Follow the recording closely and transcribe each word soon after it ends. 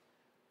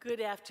Good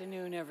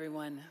afternoon,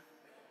 everyone.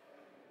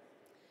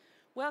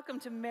 Welcome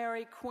to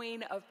Mary,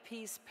 Queen of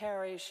Peace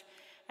Parish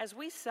as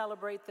we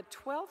celebrate the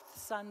 12th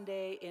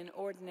Sunday in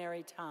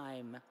Ordinary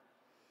Time.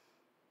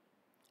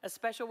 A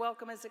special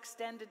welcome is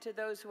extended to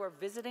those who are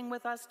visiting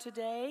with us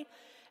today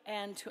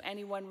and to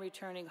anyone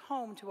returning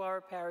home to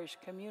our parish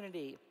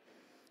community.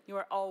 You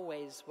are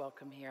always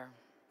welcome here.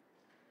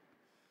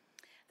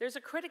 There's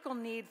a critical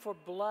need for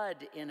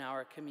blood in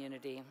our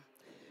community.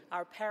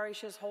 Our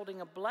parish is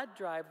holding a blood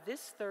drive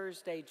this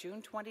Thursday,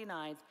 June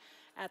 29th,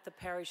 at the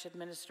Parish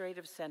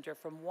Administrative Center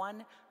from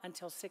 1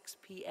 until 6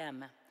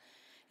 p.m.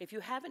 If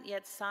you haven't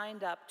yet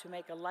signed up to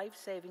make a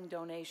life-saving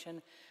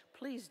donation,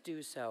 please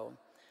do so.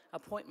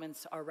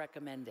 Appointments are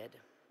recommended.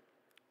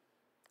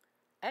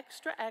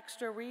 Extra,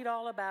 read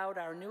all about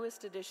our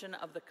newest edition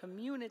of the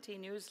community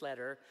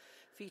newsletter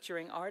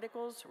featuring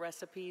articles,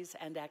 recipes,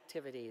 and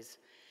activities.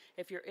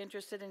 If you're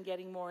interested in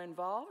getting more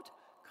involved,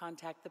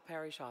 contact the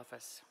parish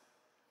office.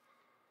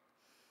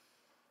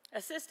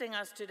 Assisting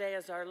us today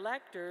as our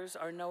lectors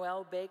are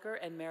Noel Baker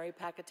and Mary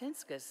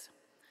Pakatinskas.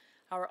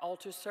 Our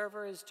altar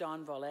server is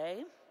John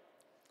Volley.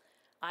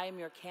 I am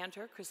your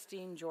cantor,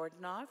 Christine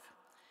Jordanov.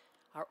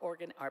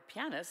 Our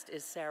pianist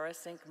is Sarah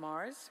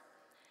Sink-Mars.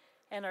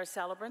 And our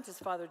celebrant is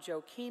Father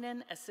Joe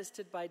Keenan,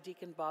 assisted by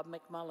Deacon Bob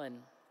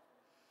McMullen.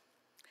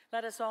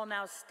 Let us all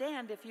now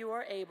stand, if you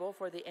are able,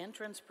 for the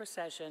entrance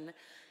procession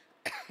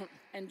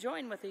and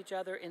join with each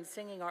other in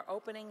singing our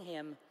opening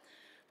hymn,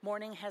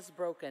 Morning Has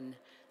Broken,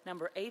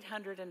 number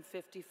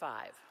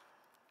 855.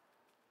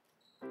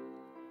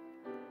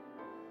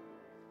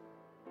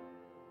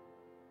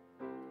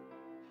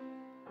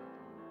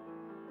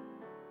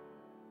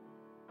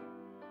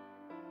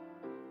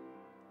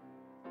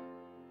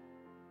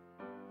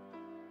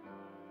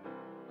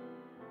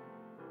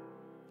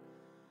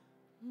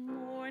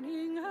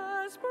 Morning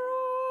has broken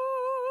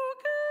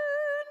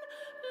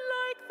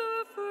like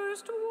the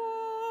first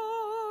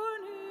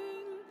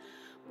warning.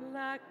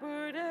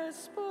 Blackbird has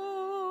spoken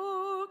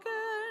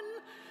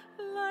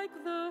like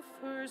the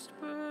first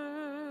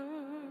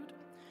bird.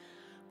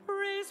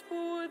 Praise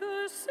for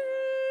the singing,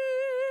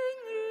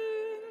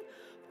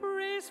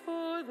 praise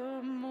for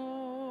the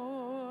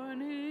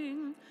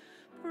morning,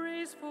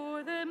 praise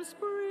for them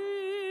springing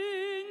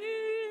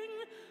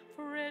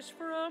fresh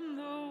from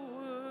the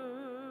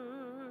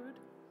word.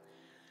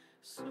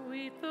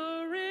 Sweet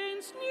the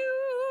rain's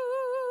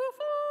new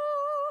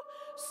fall,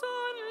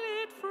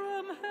 sunlit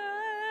from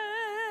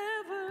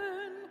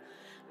heaven,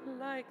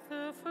 like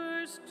the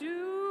first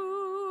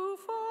dew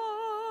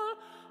fall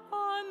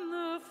on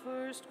the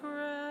first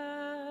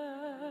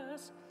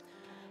grass.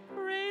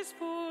 Praise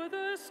for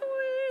the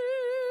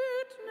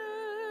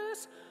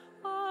sweetness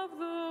of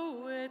the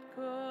wet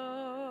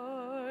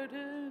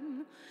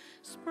garden,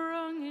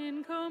 sprung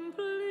in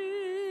completeness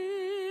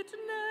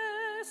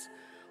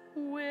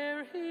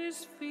where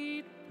his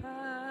feet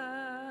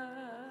pass.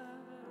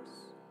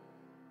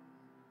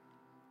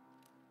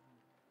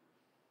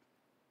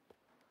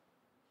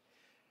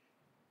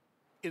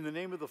 In the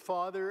name of the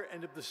Father,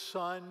 and of the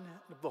Son,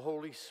 and of the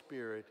Holy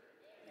Spirit.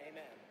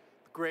 Amen.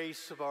 The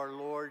grace of our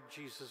Lord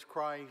Jesus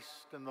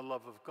Christ, and the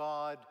love of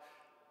God,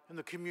 and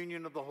the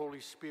communion of the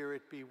Holy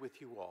Spirit be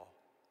with you all.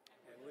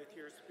 And with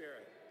your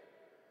spirit.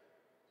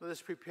 Let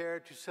us prepare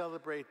to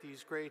celebrate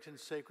these great and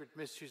sacred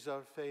mysteries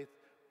of faith,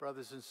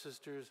 brothers and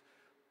sisters,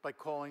 by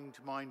calling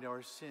to mind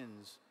our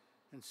sins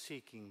and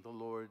seeking the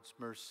Lord's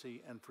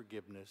mercy and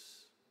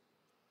forgiveness.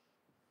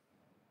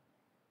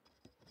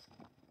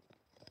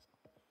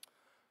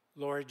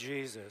 Lord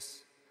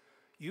Jesus,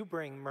 you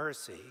bring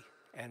mercy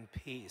and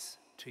peace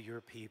to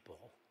your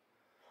people.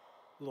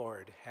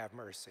 Lord, have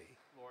mercy.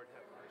 Lord,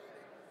 have mercy.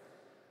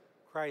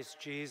 Christ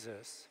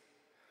Jesus,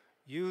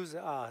 use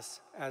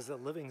us as the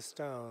living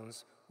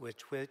stones with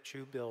which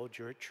you build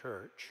your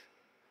church.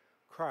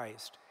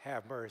 Christ,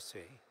 have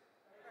mercy.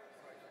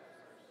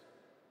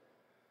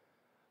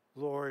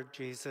 Lord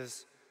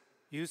Jesus,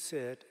 you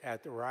sit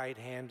at the right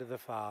hand of the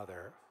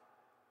Father.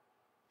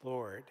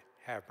 Lord,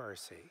 have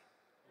mercy.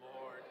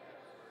 Lord, have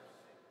mercy.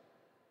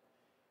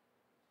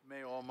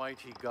 May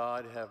Almighty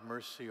God have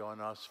mercy on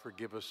us,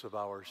 forgive us of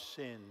our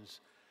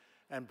sins,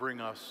 and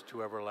bring us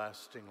to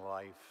everlasting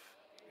life.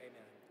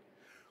 Amen.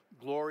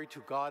 Glory to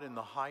God in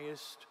the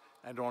highest,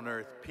 and on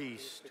earth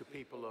peace to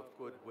people of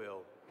good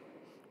will.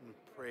 We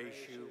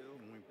praise you,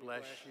 and we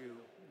bless you,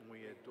 and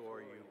we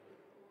adore you.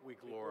 We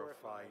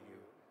glorify you.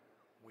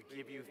 We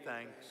give you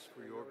thanks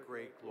for your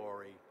great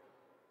glory.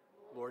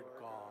 Lord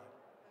God,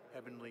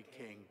 Heavenly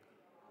King,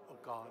 O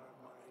God,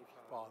 Almighty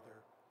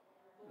Father,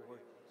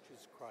 Lord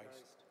Jesus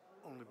Christ,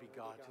 only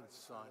begotten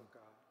Son,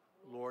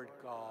 Lord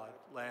God,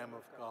 Lamb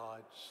of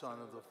God,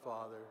 Son of the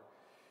Father,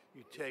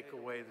 you take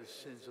away the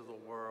sins of the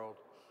world,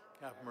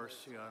 have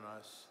mercy on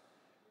us.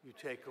 You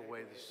take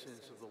away the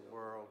sins of the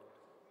world,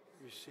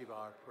 receive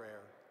our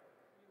prayer.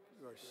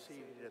 You are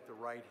seated at the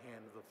right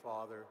hand of the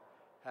Father,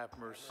 have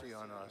mercy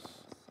on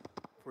us.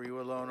 For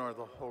you alone are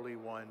the Holy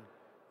One,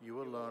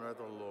 you alone are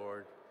the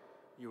Lord,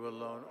 you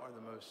alone are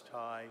the Most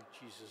High,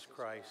 Jesus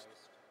Christ,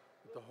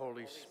 with the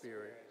Holy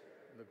Spirit,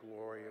 in the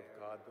glory of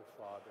God the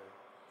Father.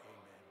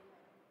 Amen.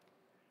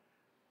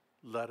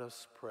 Let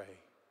us pray.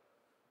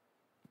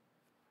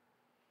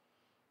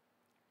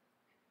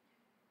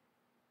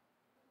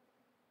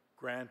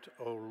 Grant,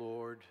 O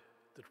Lord,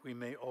 that we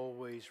may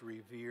always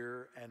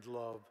revere and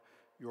love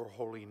your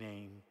holy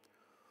name,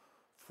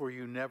 for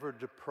you never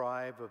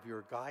deprive of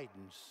your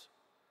guidance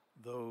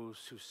those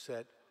who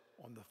set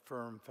on the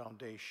firm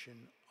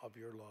foundation of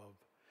your love.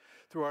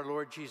 Through our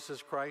Lord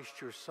Jesus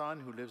Christ, your Son,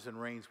 who lives and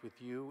reigns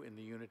with you in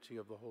the unity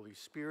of the Holy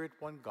Spirit,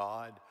 one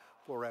God,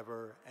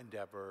 forever and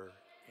ever.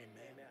 Amen.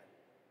 Amen.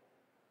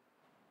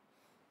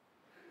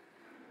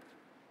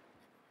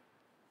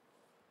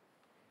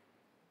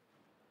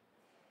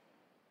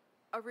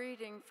 A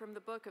reading from the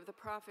book of the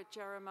prophet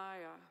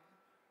Jeremiah.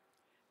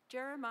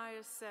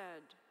 Jeremiah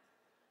said,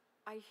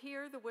 I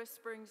hear the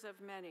whisperings of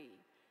many,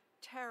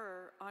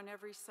 terror on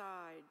every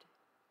side.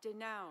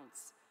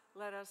 Denounce,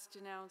 let us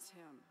denounce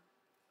him.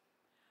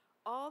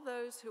 All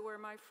those who were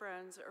my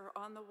friends are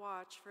on the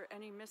watch for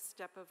any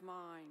misstep of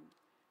mine.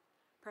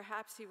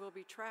 Perhaps he will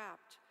be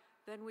trapped,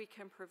 then we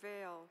can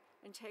prevail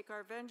and take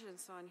our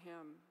vengeance on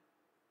him.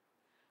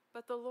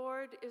 But the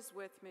Lord is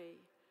with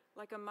me,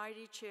 like a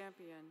mighty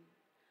champion.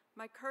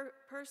 My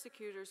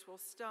persecutors will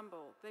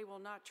stumble, they will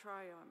not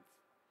triumph.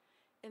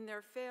 In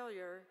their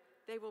failure,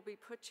 they will be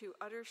put to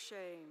utter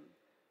shame,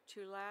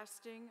 to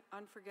lasting,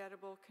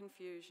 unforgettable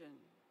confusion.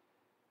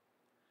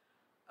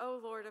 O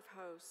Lord of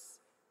hosts,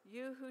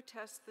 you who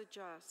test the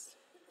just,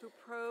 who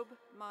probe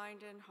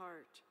mind and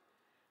heart,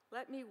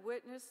 let me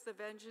witness the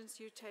vengeance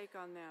you take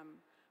on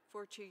them,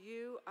 for to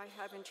you I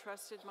have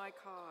entrusted my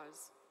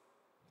cause.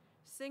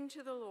 Sing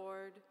to the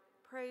Lord,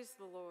 praise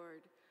the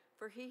Lord,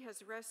 for he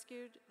has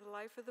rescued the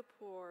life of the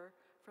poor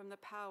from the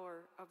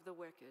power of the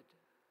wicked.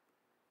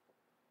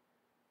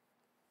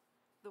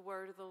 The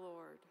word of the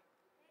Lord.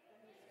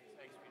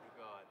 Thanks be to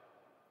God.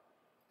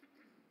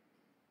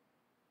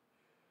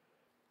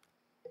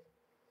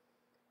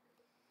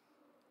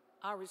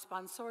 Our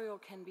responsorial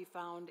can be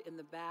found in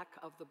the back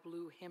of the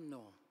blue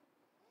hymnal.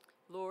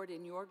 Lord,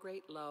 in your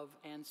great love,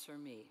 answer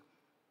me.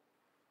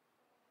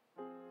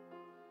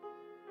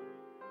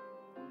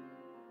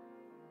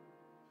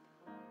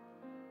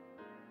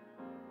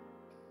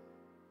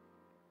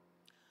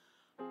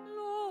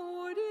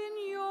 Lord,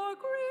 in your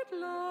great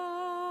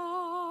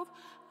love,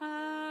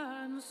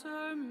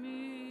 answer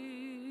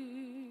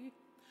me.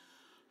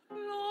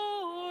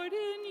 Lord,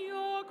 in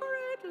your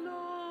great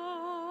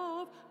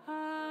love,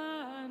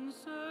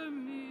 answer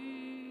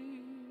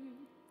me.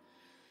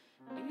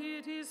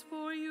 It is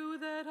for you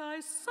that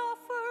I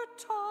suffer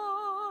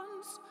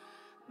taunts,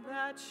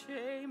 that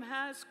shame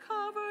has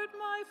covered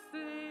my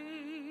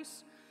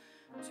face.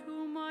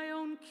 To my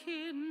own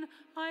kin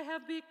I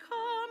have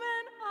become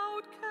an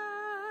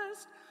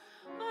outcast,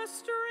 a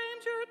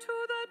stranger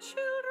to the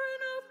children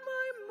of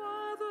my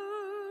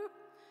mother.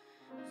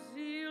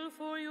 Zeal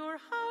for your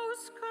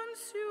house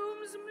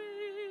consumes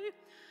me,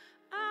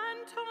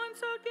 and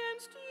taunts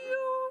against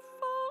you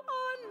fall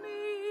on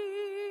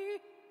me.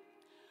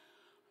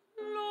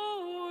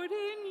 Lord,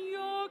 in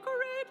your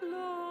great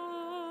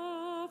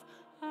love,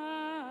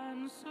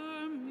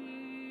 answer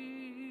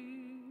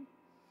me.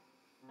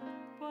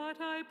 But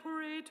I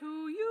pray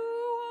to you,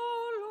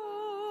 O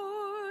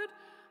Lord,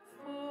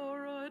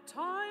 for a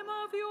time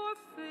of your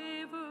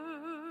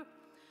favor.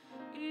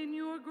 In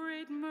your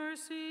great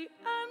mercy,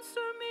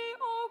 answer me,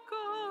 O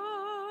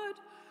God,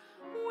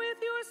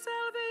 with your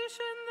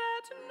salvation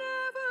that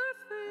never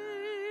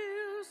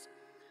fails.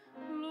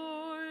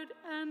 Lord,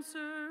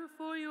 answer,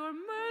 for your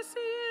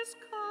mercy is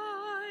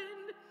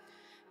kind.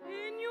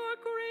 In your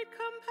great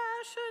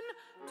compassion,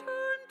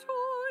 turn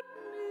toward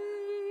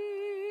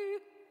me.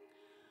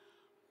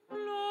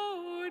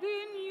 Lord,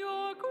 in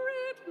your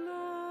great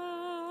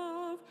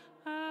love,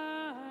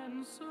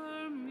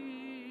 answer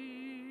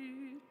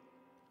me.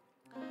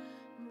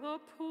 The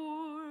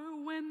poor,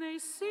 when they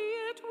see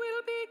it,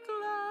 will be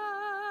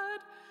glad,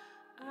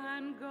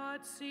 and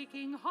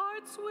God-seeking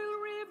hearts will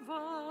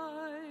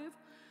revive.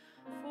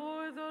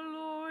 For the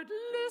Lord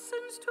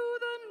listens to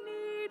the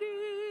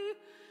needy,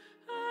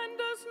 and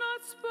does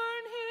not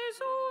spurn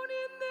his own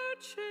in their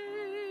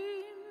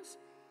chains.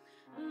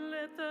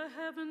 Let the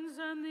heavens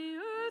and the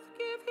earth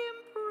give him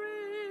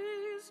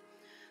praise,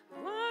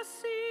 the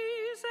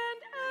seas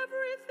and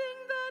everything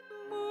that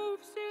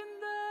moves in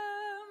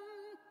them.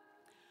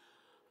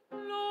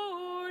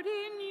 Lord,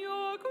 in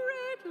your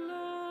great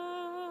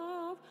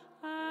love,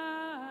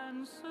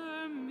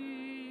 answer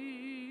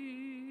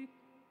me.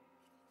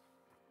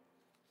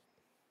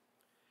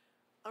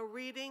 A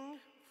reading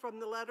from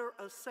the letter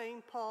of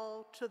St.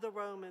 Paul to the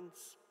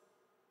Romans.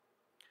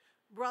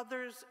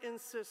 Brothers and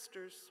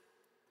sisters,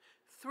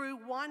 through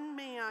one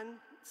man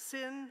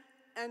sin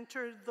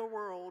entered the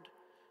world,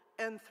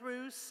 and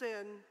through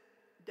sin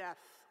death.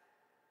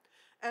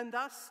 And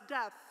thus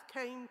death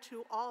came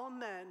to all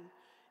men,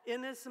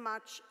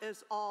 inasmuch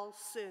as all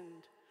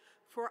sinned.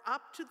 For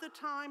up to the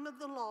time of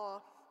the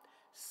law,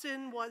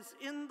 sin was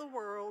in the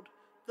world,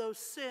 though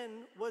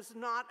sin was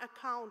not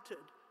accounted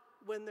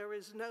when there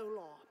is no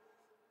law.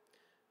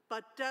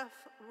 but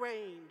death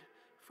reigned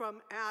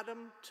from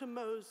Adam to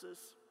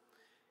Moses,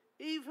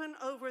 even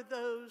over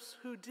those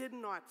who did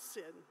not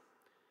sin,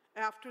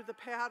 after the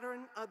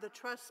pattern of the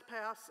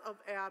trespass of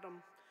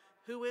Adam,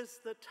 who is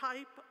the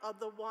type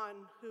of the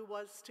one who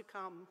was to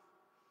come.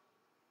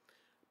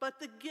 But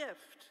the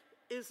gift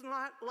is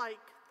not like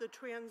the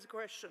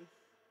transgression.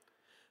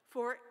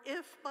 For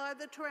if by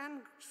the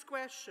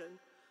transgression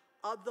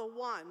of the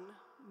one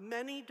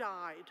many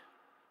died,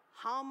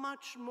 how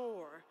much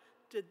more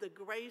did the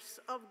grace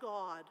of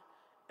God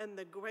and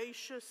the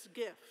gracious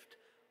gift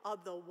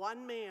of the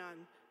one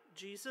man,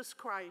 Jesus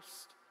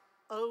Christ,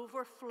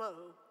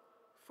 overflow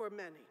for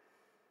many?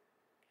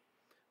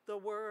 The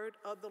word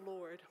of the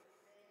Lord.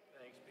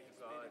 Thanks be to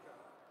God.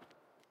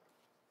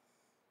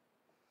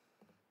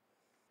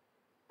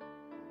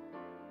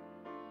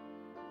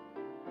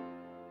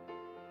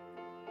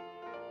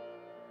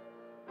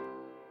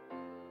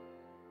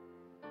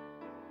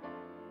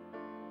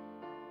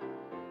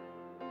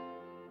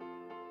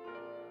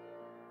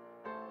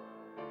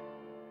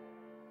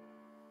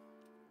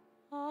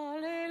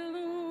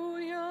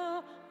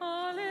 Alleluia,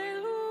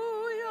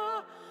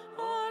 alleluia,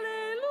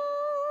 alleluia,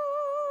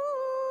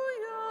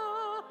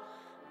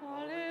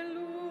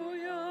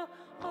 alleluia,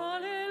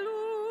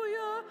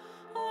 alleluia,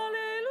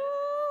 alleluia.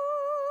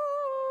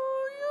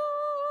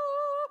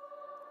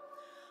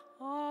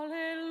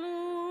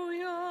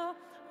 Alleluia,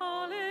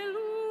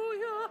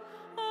 alleluia,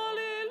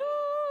 alleluia.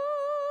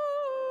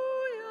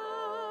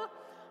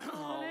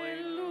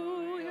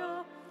 Alleluia,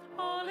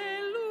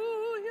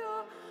 alleluia,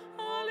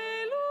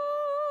 alleluia.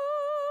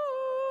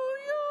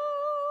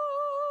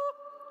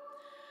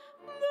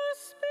 The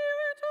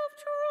Spirit of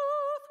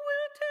truth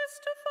will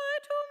testify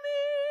to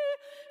me,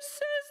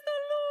 says the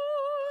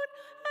Lord,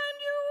 and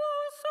you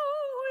also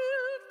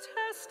will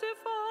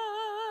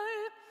testify.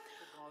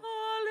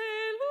 Alleluia.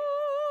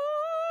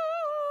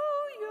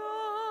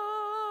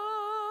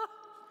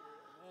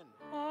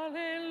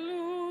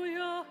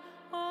 Alleluia,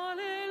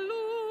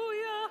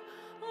 alleluia,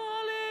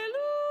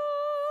 alleluia.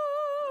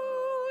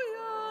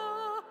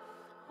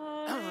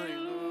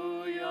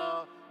 Alleluia,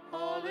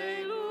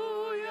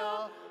 alleluia,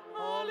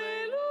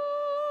 alleluia.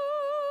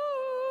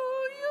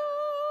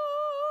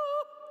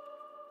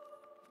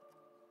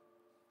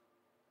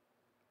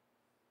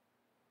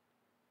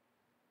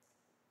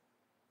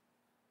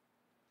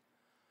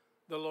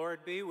 The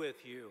Lord be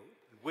with you.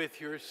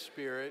 With your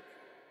spirit,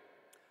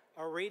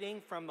 A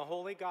reading from the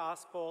Holy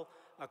Gospel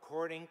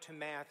according to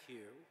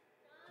Matthew.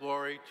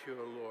 glory to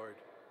you, Lord.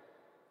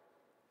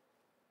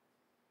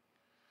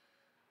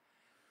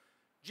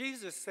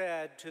 Jesus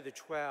said to the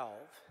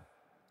 12,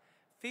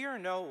 "Fear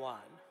no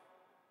one.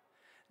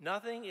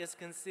 Nothing is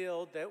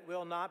concealed that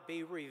will not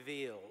be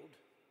revealed,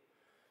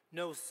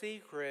 no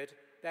secret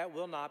that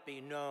will not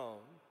be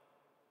known.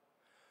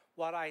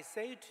 What I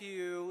say to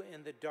you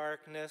in the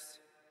darkness,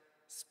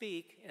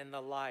 speak in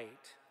the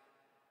light.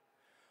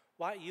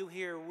 What you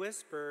hear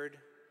whispered,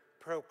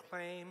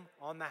 proclaim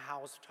on the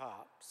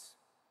housetops.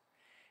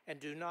 And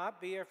do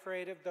not be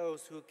afraid of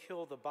those who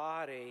kill the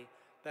body,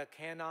 but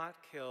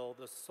cannot kill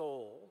the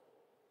soul.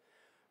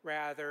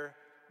 Rather,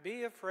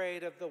 be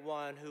afraid of the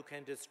one who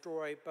can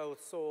destroy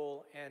both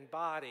soul and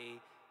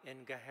body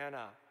in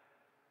Gehenna.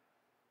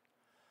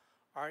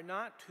 Are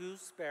not 2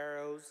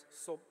 sparrows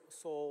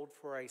sold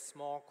for a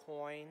small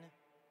coin?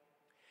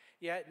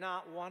 Yet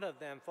not one of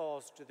them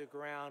falls to the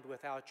ground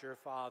without your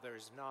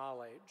Father's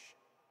knowledge.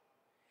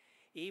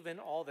 Even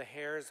all the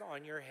hairs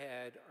on your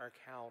head are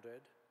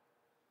counted.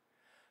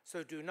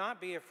 So do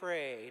not be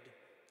afraid.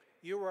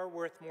 You are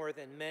worth more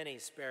than many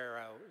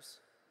sparrows.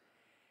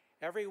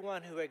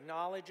 Everyone who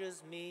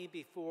acknowledges me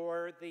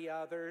before the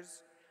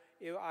others,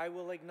 I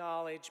will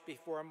acknowledge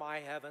before my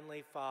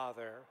heavenly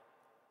Father.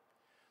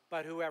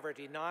 But whoever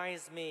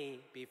denies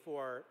me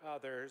before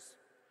others,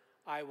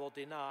 I will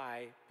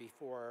deny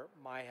before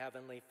my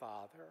heavenly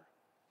Father."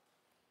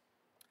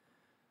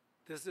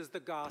 This is the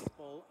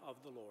gospel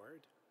of the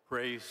Lord.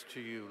 Praise to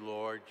you,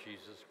 Lord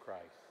Jesus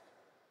Christ.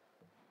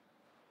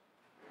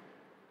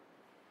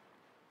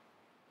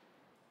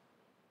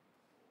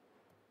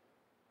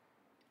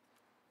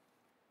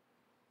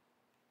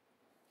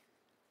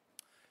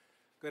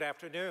 Good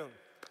afternoon.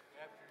 Good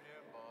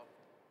afternoon, Bob.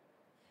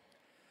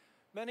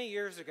 Many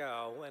years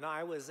ago, when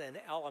I was in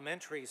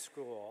elementary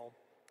school,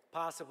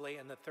 possibly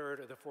in the 3rd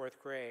or the 4th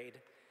grade,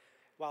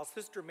 while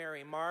Sister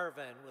Mary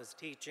Marvin was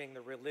teaching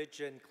the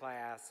religion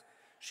class,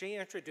 she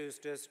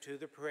introduced us to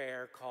the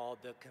prayer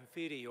called the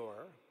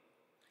Confiteor.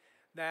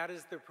 That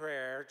is the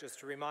prayer, just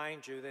to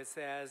remind you, that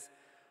says,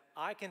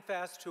 "I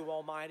confess to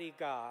Almighty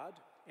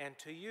God and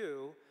to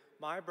you,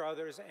 my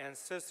brothers and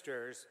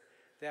sisters,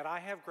 that I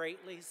have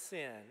greatly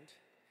sinned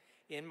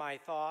in my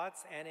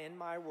thoughts and in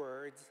my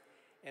words,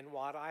 in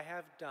what I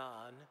have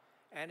done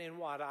and in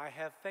what I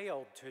have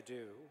failed to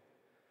do,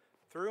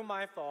 through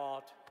my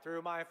fault,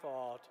 through my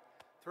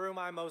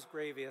most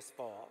grievous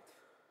fault."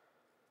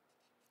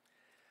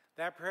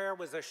 That prayer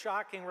was a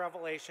shocking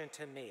revelation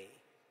to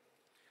me.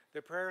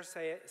 The prayer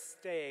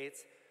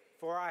states,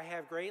 "For I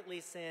have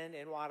greatly sinned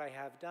in what I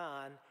have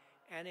done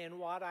and in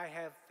what I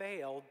have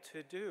failed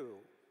to do.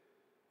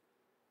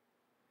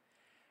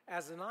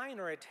 As a 9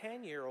 or a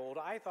 10-year-old,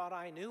 I thought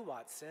I knew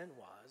what sin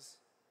was.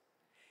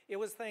 It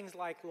was things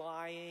like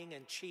lying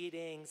and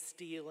cheating,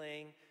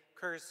 stealing,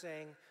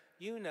 cursing,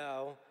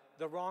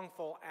 the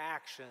wrongful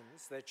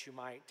actions that you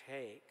might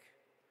take.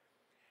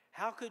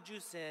 How could you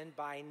sin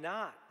by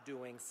not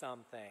doing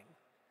something?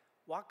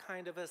 What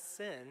kind of a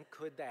sin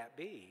could that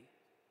be?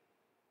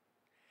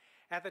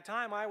 At the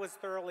time, I was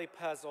thoroughly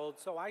puzzled,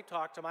 so I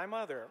talked to my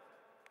mother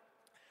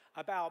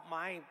about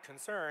my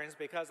concerns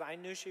because I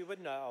knew she would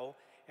know,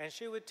 and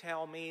she would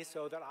tell me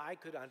so that I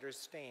could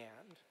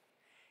understand.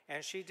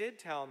 And she did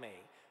tell me.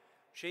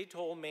 She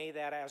told me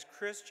that as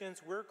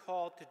Christians, we're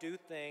called to do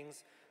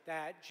things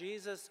that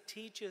Jesus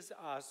teaches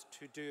us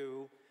to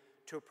do,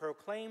 to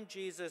proclaim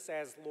Jesus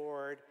as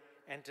Lord,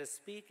 and to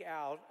speak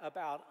out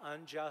about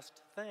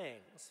unjust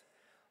things,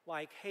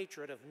 like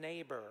hatred of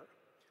neighbor,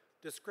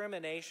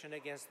 discrimination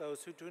against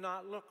those who do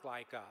not look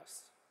like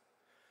us,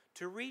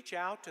 to reach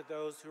out to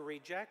those who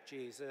reject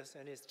Jesus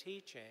and his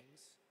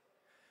teachings,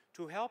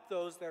 to help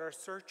those that are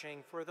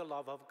searching for the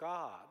love of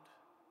God,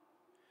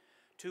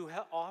 to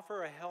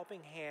offer a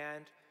helping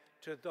hand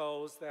to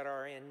those that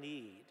are in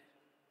need.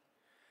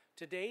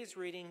 Today's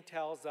reading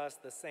tells us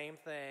the same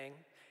thing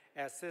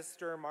as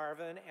Sister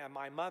Marvin and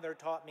my mother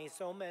taught me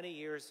so many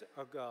years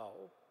ago.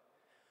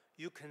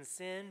 You can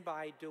sin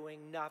by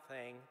doing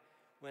nothing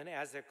when,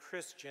 as a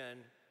Christian,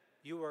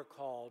 you are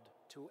called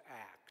to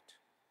act.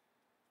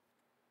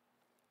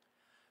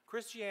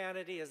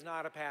 Christianity is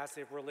not a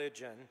passive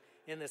religion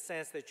in the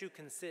sense that you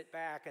can sit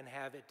back and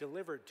have it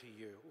delivered to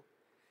you.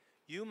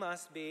 It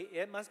must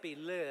be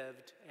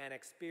lived and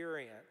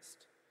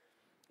experienced.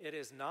 It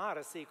is not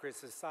a secret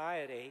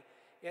society.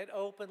 It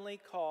openly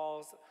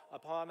calls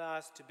upon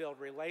us to build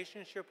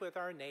relationship with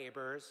our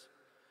neighbors,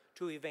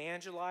 to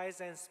evangelize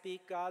and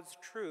speak God's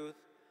truth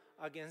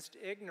against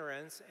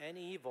ignorance and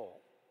evil.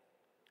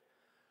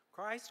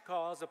 Christ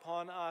calls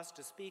upon us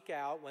to speak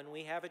out when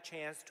we have a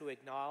chance to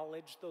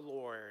acknowledge the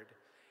Lord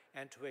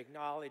and to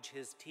acknowledge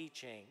his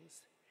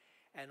teachings,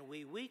 and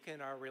we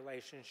weaken our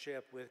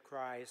relationship with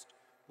Christ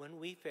when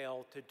we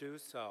fail to do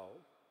so.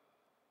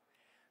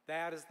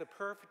 That is the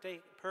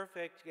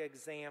perfect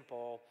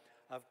example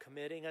of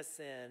committing a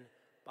sin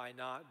by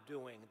not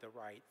doing the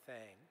right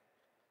thing.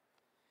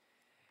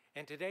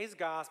 In today's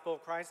gospel,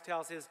 Christ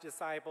tells his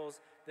disciples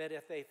that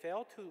if they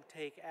fail to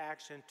take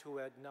action to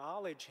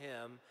acknowledge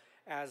him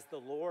as the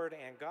Lord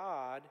and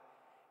God,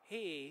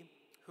 he,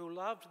 who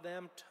loved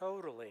them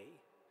totally,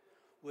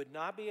 would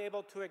not be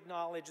able to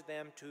acknowledge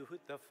them to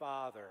the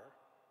Father.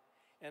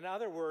 In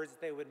other words,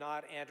 they would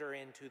not enter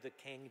into the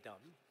kingdom.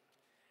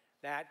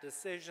 That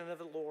decision of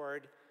the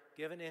Lord,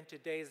 given in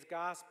today's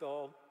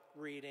gospel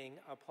reading,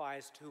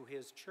 applies to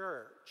his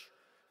church,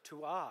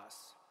 to us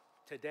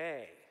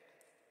today.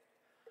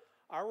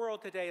 Our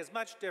world today is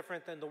much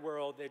different than the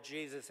world that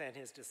Jesus and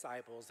his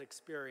disciples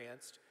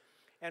experienced,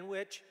 and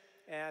which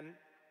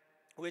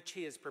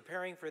he is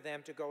preparing for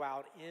them to go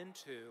out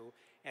into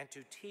and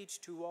to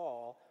teach to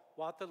all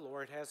what the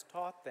Lord has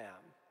taught them.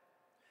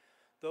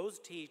 Those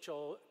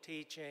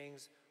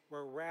teachings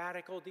were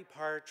radical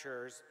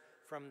departures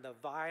from the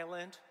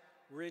violent,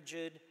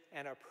 rigid,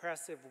 and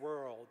oppressive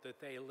world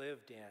that they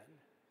lived in.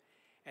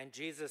 And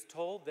Jesus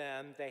told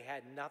them they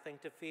had nothing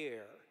to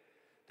fear,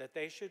 that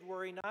they should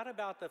worry not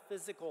about the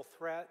physical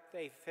threat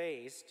they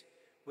faced,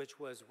 which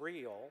was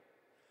real,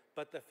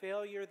 but the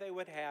failure they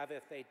would have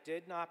if they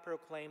did not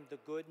proclaim the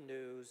good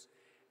news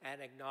and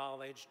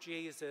acknowledge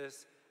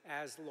Jesus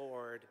as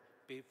Lord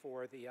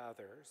before the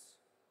others.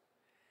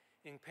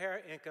 In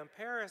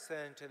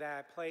comparison to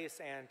that place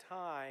and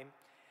time,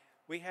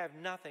 we have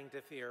nothing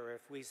to fear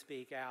if we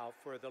speak out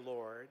for the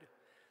Lord.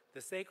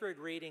 The sacred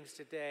readings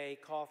today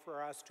call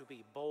for us to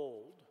be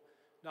bold,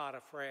 not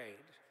afraid.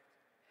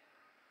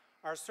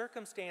 Our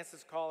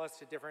circumstances call us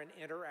to different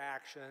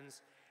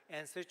interactions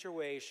and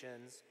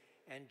situations,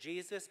 and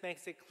Jesus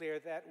makes it clear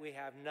that we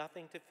have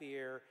nothing to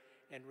fear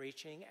in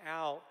reaching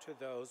out to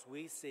those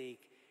we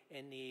seek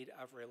in need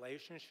of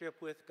relationship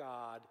with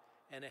God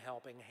and a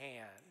helping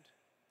hand.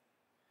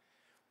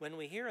 When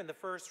we hear in the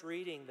first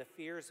reading the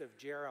fears of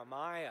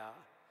Jeremiah,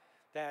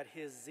 that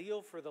his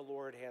zeal for the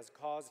Lord has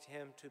caused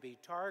him to be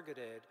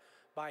targeted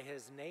by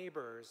his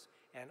neighbors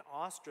and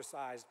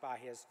ostracized by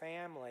his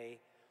family,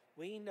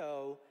 we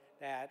know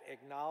that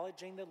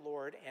acknowledging the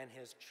Lord and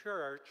his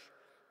church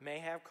may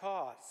have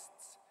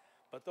costs,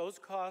 but those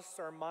costs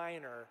are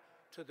minor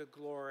to the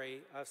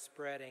glory of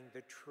spreading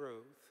the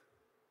truth.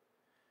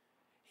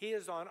 He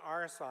is on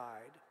our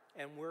side,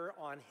 and we're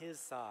on his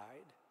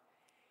side.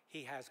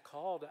 He has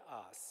called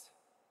us.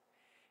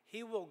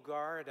 He will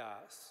guard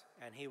us,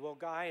 and he will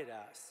guide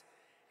us,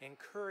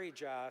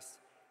 encourage us,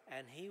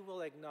 and he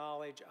will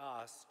acknowledge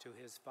us to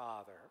his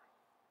Father.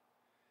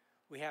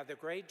 We have the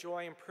great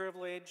joy and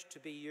privilege to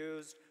be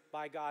used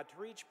by God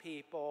to reach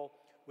people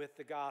with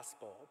the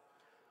gospel,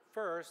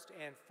 first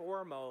and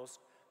foremost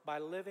by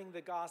living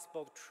the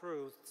gospel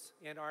truths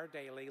in our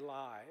daily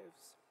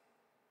lives.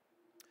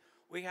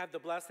 we have the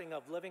blessing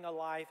of living a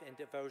life in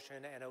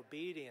devotion and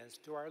obedience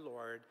to our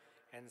Lord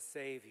and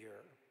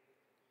Savior.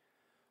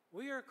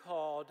 We are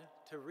called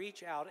to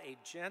reach out a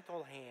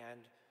gentle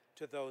hand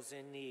to those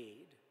in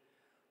need,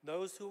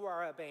 those who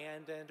are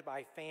abandoned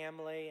by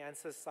family and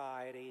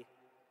society,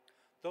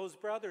 those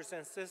brothers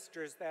and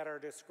sisters that are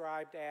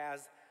described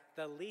as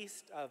the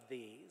least of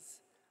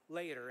these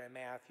later in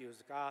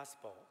Matthew's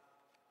gospel.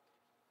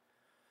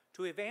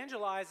 To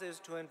evangelize is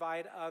to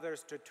invite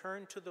others to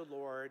turn to the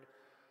Lord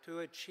to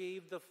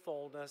achieve the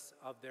fullness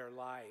of their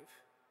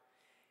life.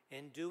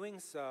 In doing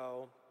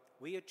so,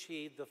 we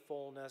achieve the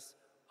fullness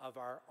of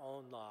our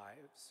own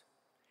lives,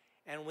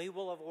 and we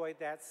will avoid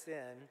that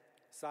sin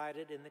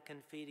cited in the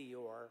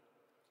Confiteor,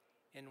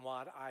 in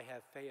what I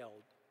have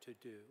failed to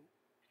do.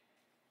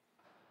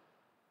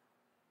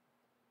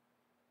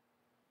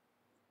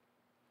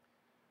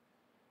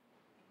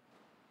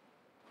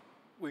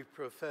 We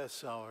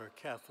profess our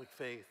Catholic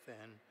faith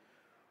and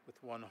with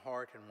one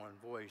heart and one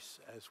voice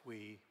as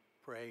we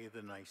pray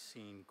the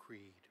Nicene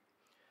Creed.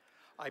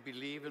 I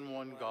believe in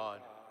one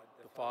God,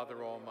 the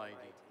Father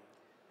Almighty,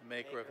 the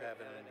maker of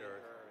heaven and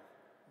earth,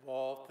 of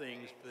all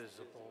things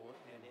visible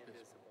and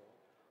invisible.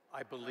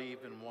 I believe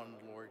in one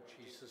Lord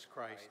Jesus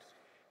Christ,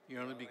 the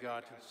only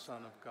begotten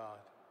Son of God,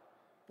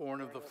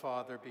 born of the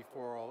Father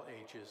before all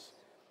ages,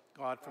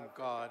 God from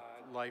God,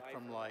 light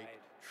from light,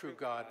 true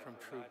God from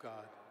true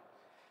God,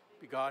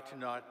 begotten,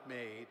 not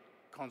made,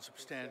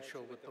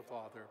 consubstantial with the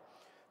Father.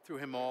 Through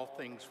him all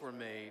things were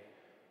made.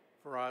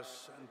 For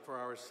us and for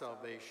our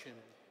salvation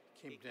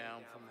came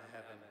down from the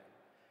heaven.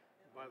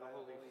 By the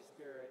Holy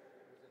Spirit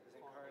was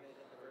incarnate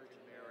in the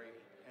Virgin Mary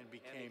and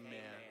became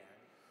man.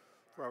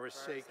 For our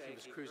sake he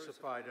was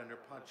crucified under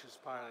Pontius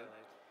Pilate.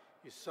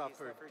 He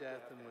suffered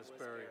death and was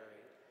buried.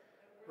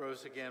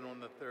 Rose again on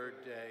the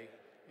third day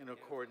in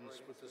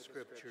accordance with the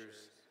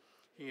Scriptures.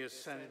 He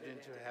ascended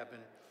into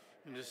heaven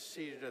and is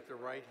seated at the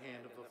right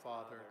hand of the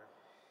Father.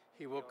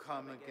 He will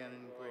come again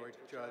in glory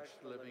to judge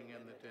the living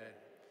and the dead,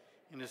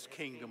 and his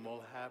kingdom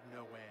will have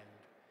no end.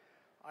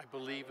 I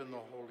believe in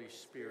the Holy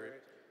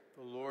Spirit,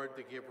 the Lord,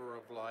 the giver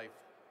of life,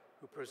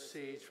 who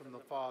proceeds from the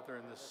Father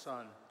and the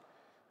Son,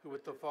 who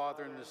with the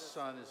Father and the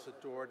Son is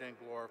adored and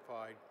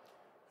glorified,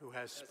 who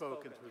has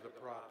spoken through the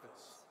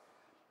prophets.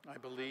 I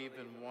believe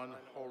in one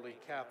holy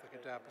Catholic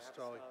and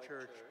Apostolic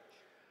Church.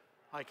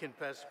 I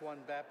confess one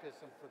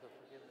baptism for the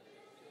forgiveness of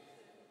sins,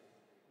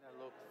 and I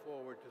look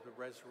forward to the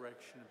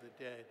resurrection of the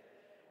dead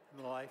and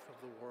the life of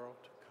the world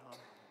to come.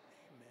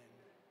 Amen.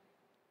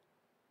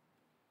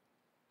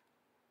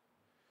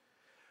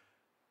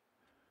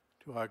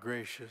 To our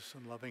gracious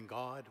and loving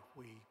God,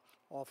 we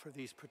offer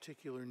these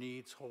particular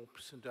needs,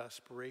 hopes, and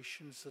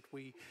aspirations that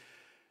we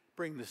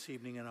bring this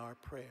evening in our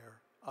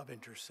prayer of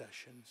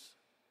intercessions.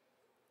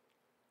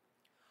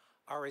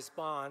 Our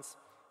response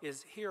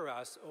is, "Hear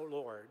us, O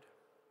Lord."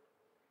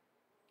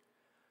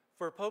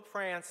 For Pope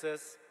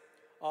Francis,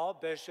 all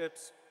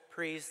bishops,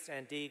 priests,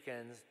 and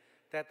deacons,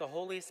 that the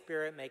Holy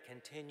Spirit may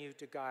continue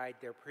to guide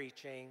their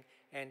preaching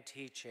and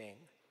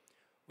teaching,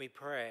 we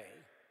pray,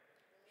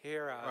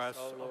 hear us,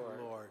 O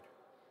Lord.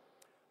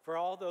 For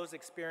all those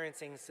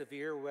experiencing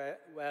severe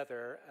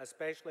weather,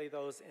 especially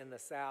those in the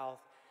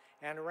South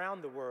and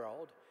around the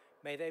world,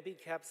 may they be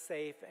kept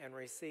safe and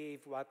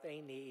receive what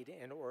they need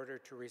in order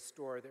to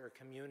restore their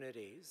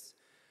communities.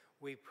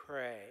 We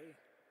pray,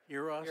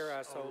 hear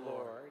us, O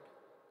Lord.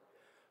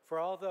 For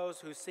all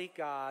those who seek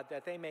God,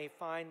 that they may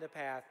find the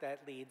path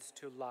that leads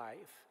to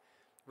life,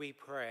 we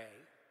pray,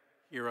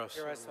 hear us,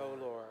 O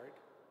Lord.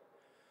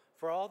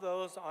 For all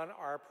those on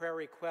our prayer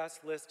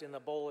request list in the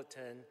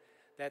bulletin,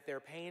 that their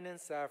pain and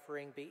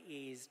suffering be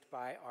eased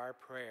by our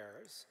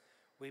prayers,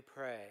 we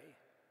pray,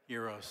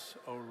 hear us,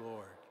 O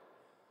Lord.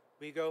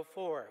 We go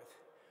forth.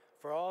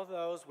 For all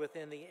those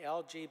within the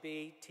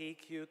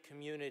LGBTQ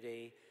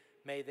community,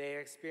 may they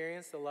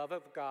experience the love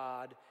of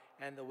God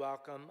and the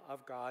welcome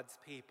of God's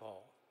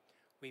people.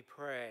 We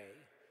pray,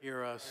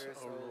 hear us,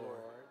 O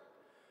Lord.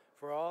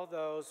 For all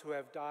those who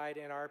have died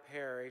in our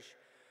parish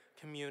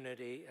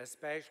community,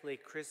 especially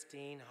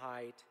Christine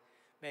Height,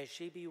 may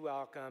she be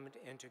welcomed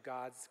into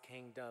God's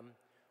kingdom.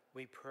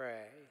 We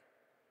pray,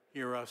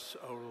 hear us,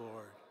 O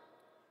Lord.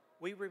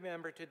 We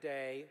remember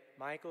today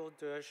Michael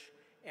Dush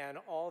and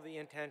all the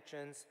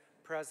intentions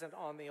present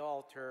on the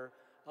altar,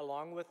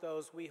 along with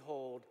those we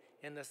hold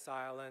in the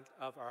silence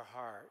of our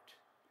heart.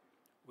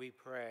 We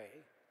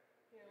pray,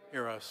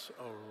 hear us,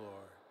 O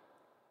Lord.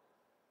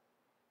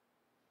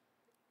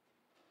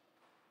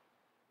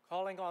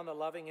 Calling on the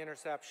loving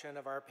intercession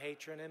of our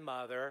patron and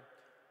mother,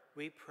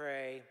 we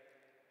pray,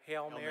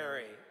 Hail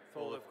Mary,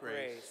 full of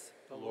grace,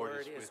 the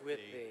Lord is with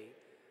thee.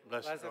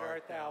 Blessed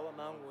art thou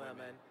among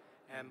women,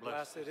 and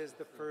blessed is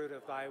the fruit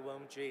of thy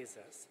womb,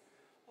 Jesus.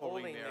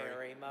 Holy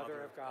Mary,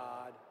 Mother of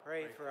God,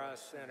 pray for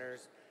us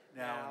sinners,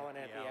 now and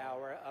at the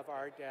hour of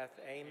our death.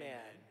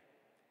 Amen.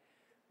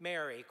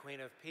 Mary, Queen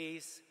of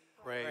Peace,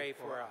 pray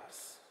for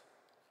us.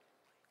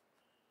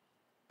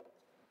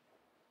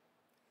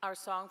 Our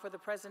song for the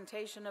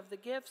presentation of the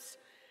gifts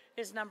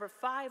is number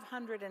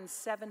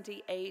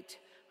 578,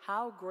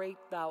 How Great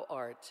Thou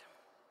Art.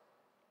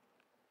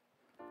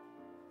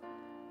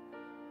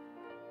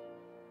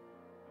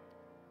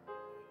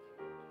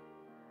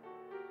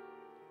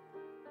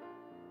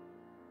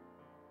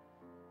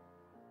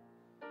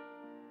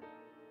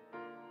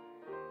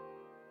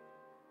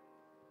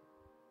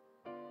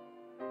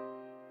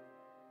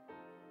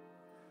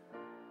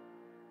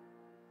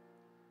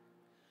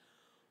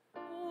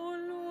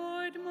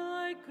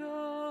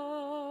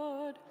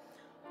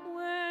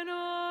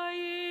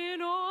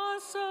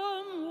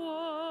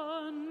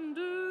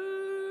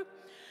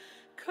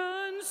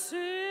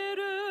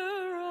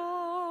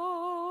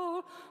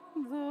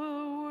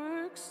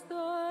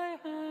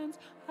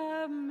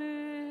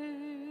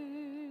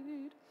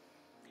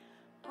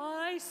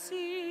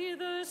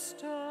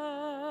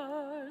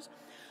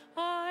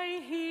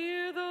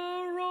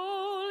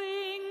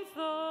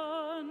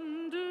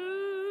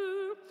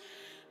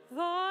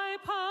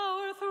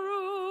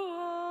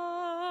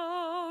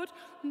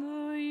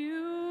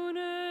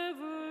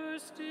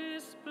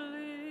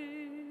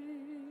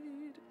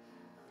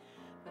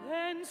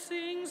 Then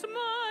sings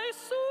my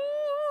soul,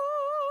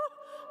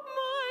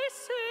 my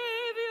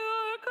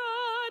Savior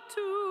God,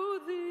 to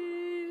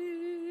thee.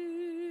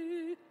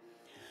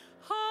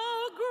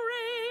 How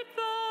great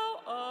thou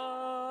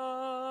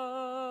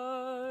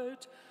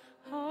art,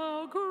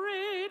 how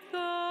great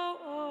thou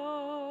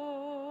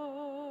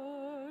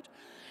art.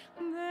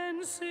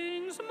 Then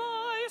sings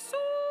my soul,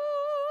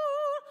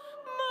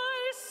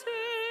 my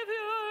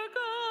Savior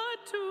God,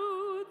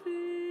 to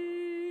thee.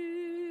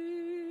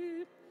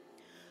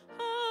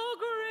 How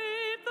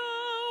great thou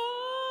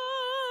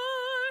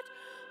art,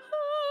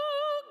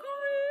 how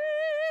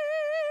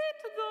great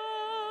thou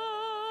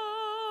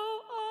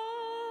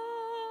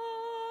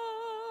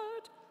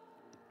art.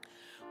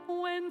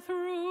 When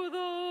through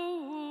the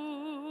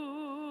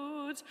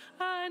woods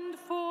and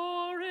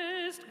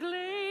forest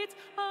glades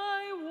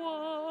I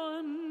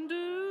wander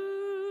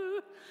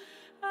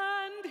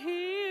and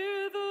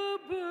hear the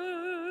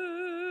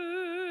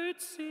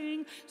birds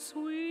sing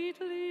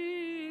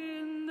sweetly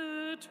in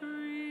the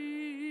trees,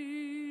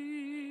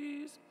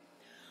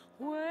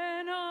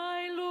 when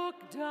I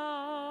look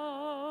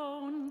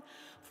down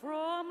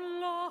from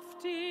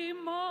lofty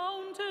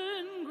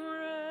mountain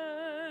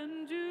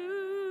grandeur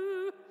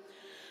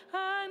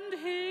and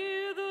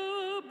hear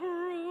the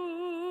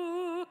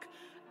brook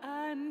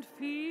and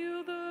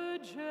feel the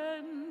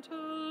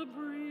gentle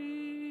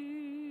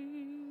breeze,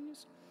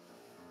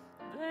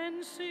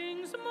 then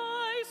sings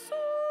my soul,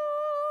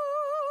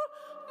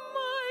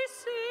 my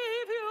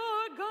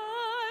Savior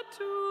God,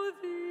 to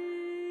thee.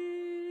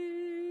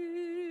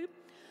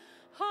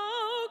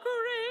 How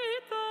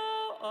great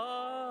thou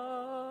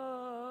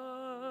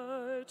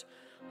art,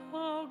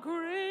 how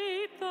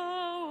great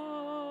thou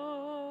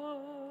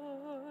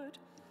art.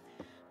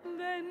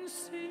 Then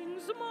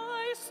sings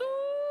my soul,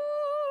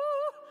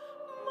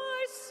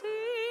 my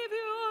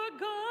Savior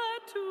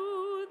God,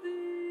 to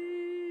thee.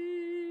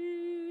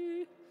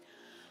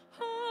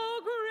 How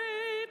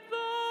great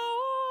thou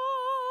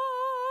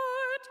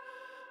art,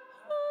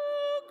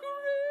 how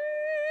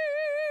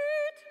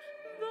great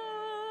thou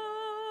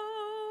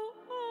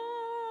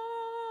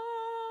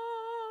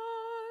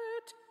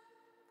art.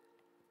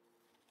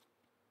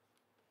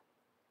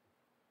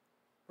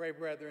 Pray,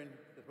 brethren,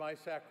 that my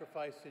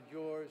sacrifice and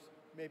yours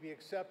may be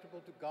acceptable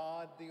to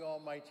God, the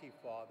Almighty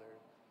Father.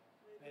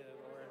 May the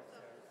Lord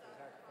accept the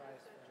sacrifice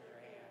from your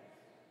hands,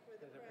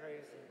 for the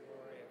praise and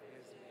glory of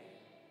his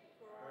name,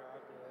 for our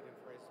good and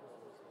for his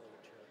soul's holy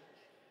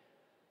church.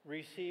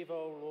 Receive,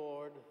 O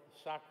Lord, the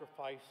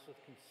sacrifice of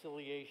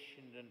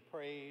conciliation and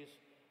praise,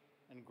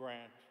 and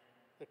grant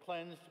that,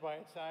 cleansed by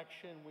its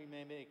action, we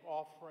may make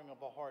offering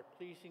of a heart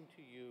pleasing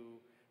to you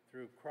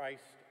through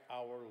Christ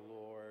our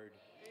Lord.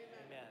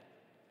 Amen.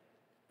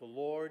 The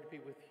Lord be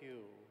with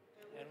you.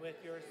 And with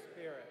your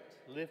spirit,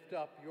 Lift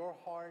up your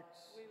hearts.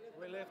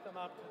 we lift them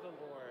up to the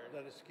Lord.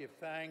 Let us give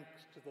thanks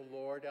to the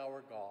Lord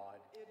our God.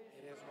 It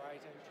is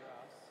right and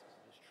just.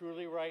 It is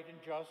truly right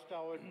and just,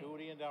 our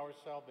duty and our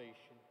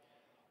salvation,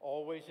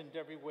 always and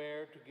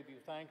everywhere to give you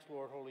thanks,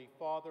 Lord, Holy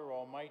Father,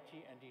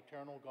 Almighty and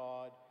eternal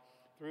God,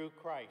 through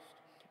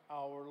Christ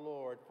our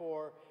Lord.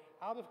 For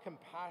out of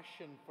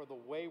compassion for the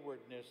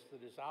waywardness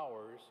that is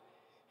ours,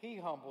 he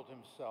humbled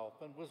himself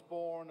and was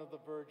born of the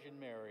Virgin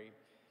Mary.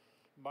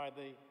 By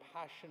the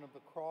passion of the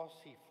cross,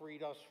 he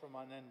freed us from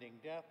unending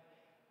death,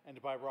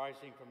 and by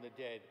rising from the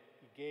dead,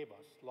 he gave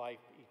us life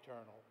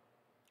eternal.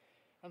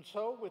 And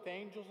so, with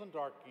angels and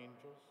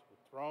archangels, with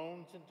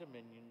thrones and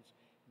dominions,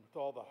 and with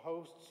all the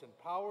hosts and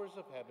powers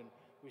of heaven,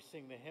 we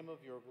sing the hymn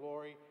of your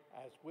glory,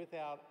 as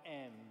without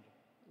end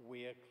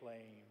we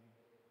acclaim.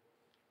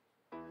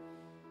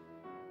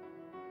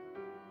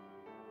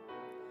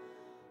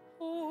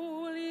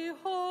 Holy,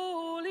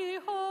 holy,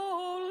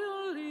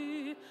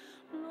 holy,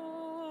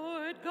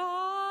 Lord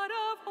God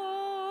of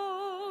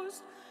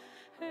hosts,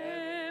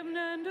 heaven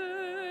and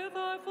earth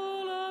are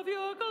full of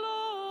your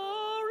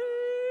glory.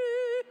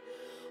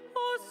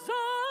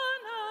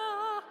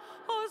 Hosanna,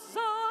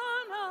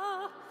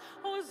 Hosanna,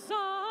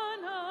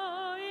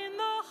 Hosanna in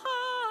the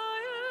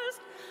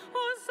highest.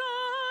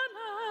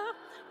 Hosanna,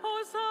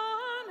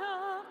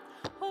 Hosanna,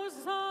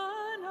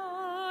 Hosanna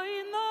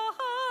in the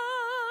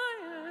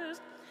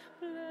highest.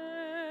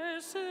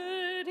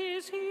 Blessed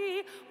is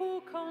he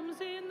who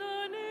comes in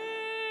the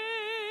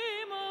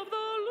name of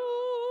the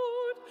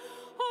Lord.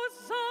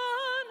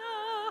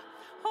 Hosanna,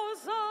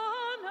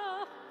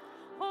 Hosanna,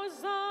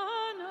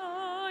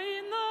 Hosanna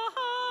in the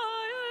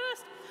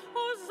highest.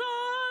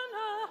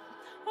 Hosanna,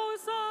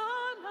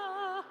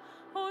 Hosanna,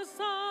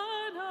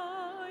 Hosanna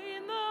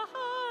in the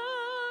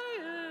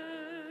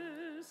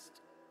highest.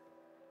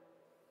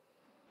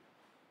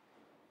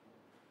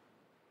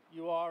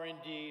 You are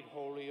indeed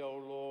holy, O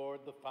Lord,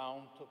 the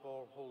fount of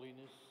all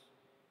holiness.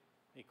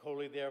 Make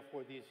holy,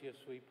 therefore, these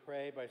gifts, we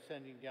pray, by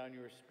sending down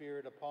your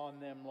Spirit upon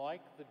them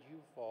like the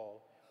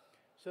dewfall,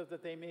 so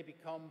that they may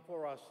become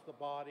for us the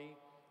body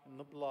and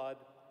the blood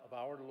of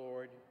our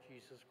Lord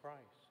Jesus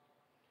Christ.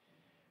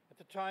 At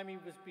the time he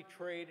was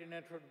betrayed and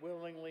entered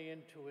willingly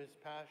into his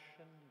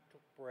passion, he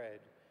took bread,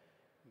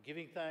 and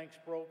giving thanks,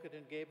 broke it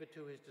and gave it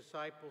to his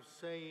disciples,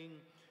 saying,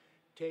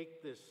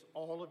 Take this,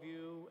 all of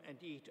you, and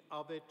eat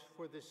of it,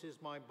 for this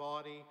is my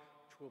body,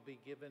 which will be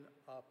given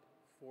up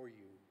for you.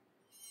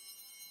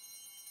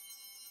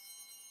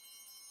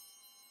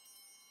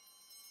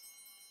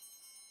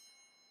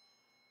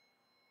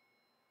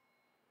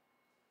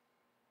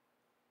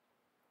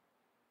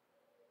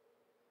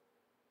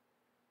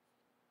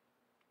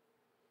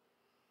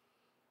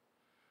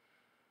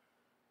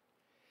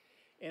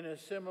 In a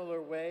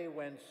similar way,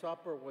 when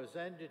supper was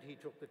ended, he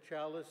took the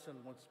chalice,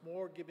 and once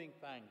more giving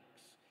thanks,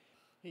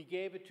 he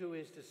gave it to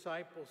his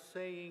disciples,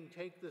 saying,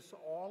 "Take this,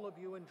 all of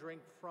you, and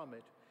drink from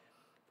it.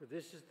 For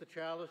this is the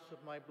chalice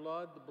of my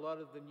blood, the blood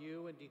of the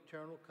new and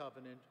eternal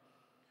covenant,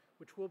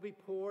 which will be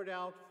poured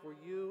out for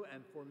you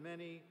and for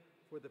many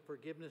for the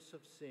forgiveness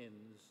of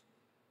sins.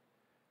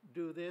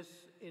 Do this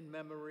in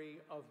memory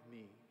of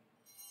me."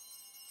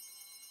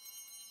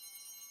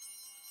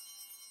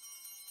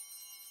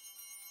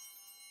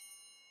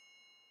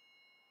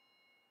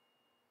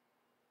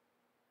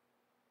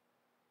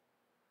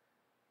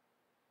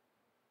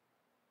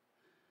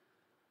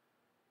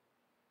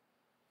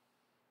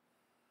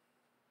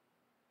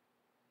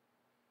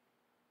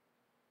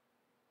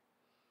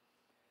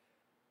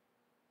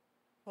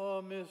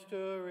 A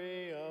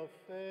mystery of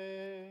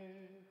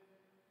faith.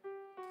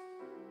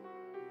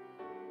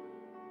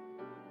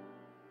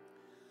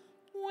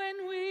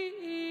 When we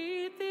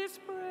eat this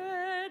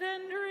bread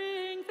and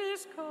drink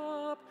this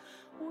cup,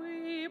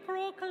 we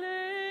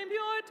proclaim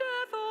your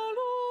death, O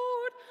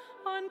Lord,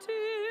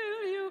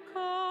 until you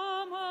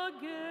come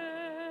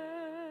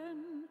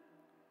again.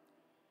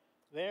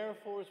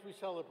 Therefore, as we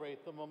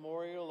celebrate the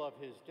memorial of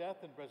his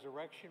death and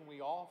resurrection,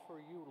 we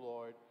offer you,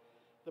 Lord,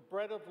 the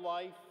bread of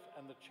life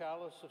and the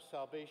chalice of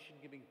salvation,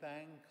 giving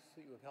thanks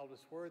that you have held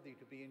us worthy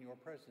to be in your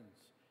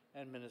presence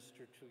and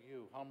minister to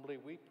you. Humbly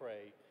we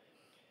pray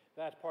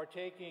that,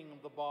 partaking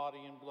of the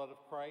body and blood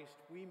of Christ,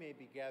 we may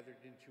be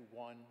gathered into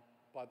one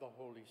by the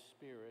Holy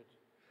Spirit.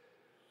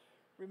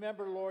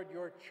 Remember, Lord,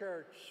 your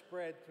church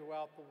spread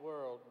throughout the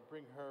world, and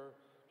bring her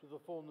to the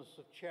fullness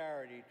of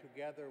charity,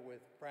 together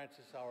with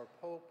Francis, our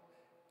Pope,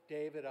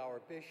 David, our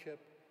Bishop,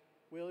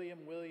 William,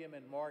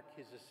 and Mark,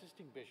 his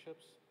assisting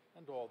bishops,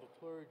 and all the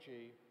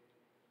clergy.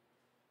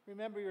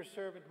 Remember your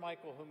servant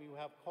Michael, whom you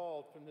have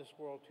called from this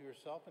world to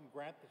yourself, and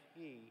grant that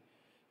he,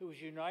 who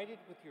was united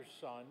with your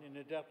Son in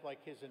a death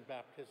like his in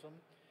baptism,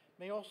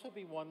 may also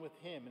be one with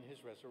him in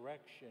his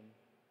resurrection.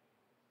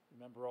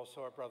 Remember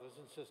also our brothers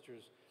and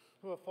sisters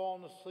who have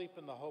fallen asleep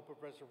in the hope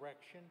of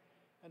resurrection,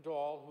 and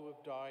all who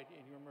have died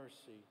in your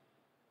mercy.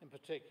 In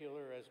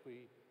particular, as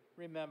we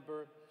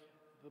remember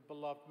the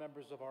beloved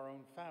members of our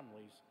own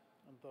families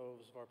and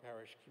those of our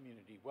parish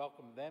community,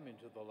 welcome them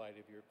into the light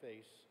of your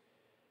face.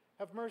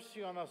 Have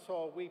mercy on us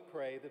all, we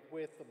pray, that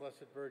with the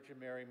Blessed Virgin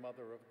Mary,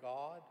 Mother of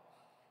God,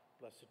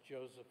 Blessed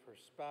Joseph, her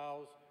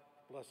spouse,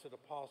 blessed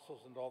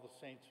apostles, and all the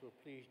saints who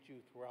have pleased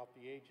you throughout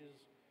the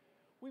ages,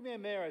 we may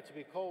merit to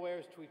be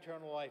co-heirs to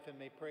eternal life and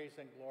may praise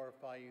and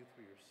glorify you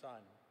through your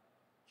Son,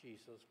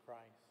 Jesus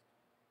Christ.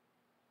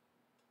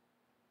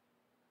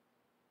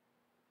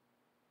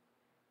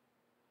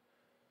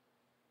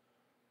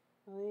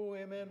 Through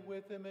him and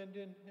with him and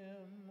in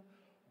him,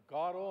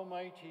 God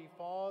Almighty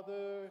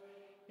Father,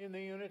 in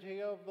the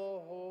unity of the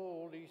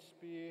Holy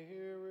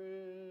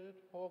Spirit,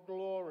 all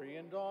glory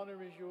and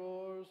honor is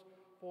yours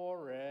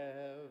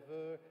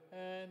forever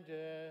and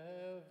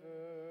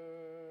ever.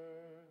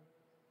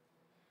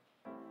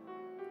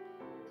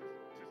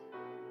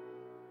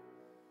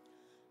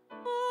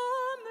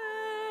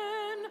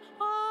 Amen,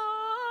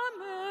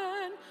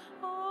 amen,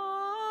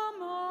 amen,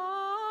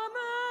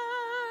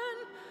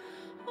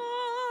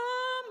 amen,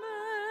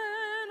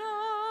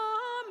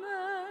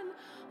 amen,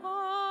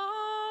 amen.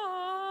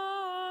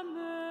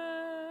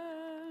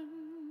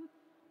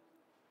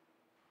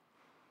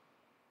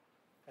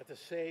 At the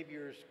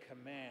Savior's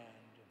command,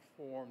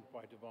 informed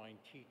by divine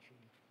teaching,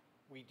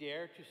 we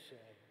dare to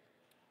say,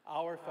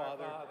 Our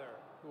Father,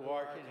 who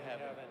art in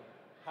heaven,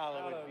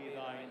 hallowed be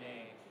thy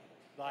name.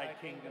 Thy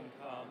kingdom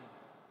come,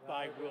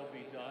 thy will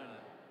be done,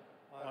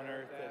 on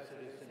earth as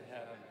it is in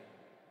heaven.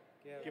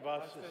 Give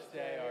us this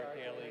day our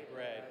daily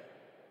bread,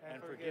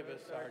 and forgive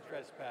us our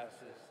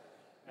trespasses,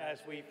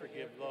 as we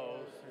forgive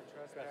those who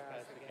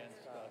trespass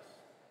against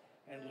us.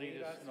 And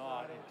lead us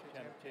not into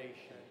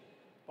temptation,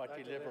 but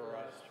deliver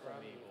us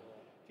from evil.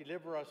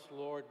 Deliver us,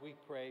 Lord, we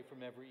pray,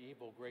 from every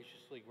evil.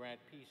 Graciously grant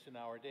peace in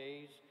our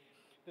days,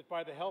 that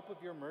by the help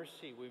of your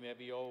mercy we may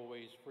be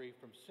always free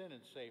from sin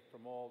and safe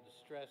from all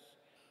distress,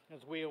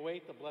 as we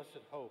await the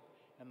blessed hope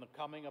and the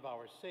coming of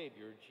our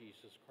Savior,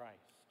 Jesus Christ.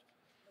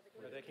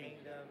 For the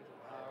kingdom, the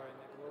power, and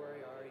the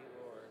glory are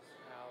yours,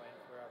 now and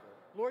forever.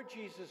 Lord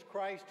Jesus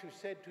Christ, who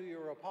said to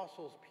your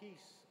apostles,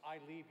 "Peace I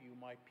leave you,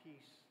 my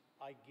peace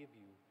I give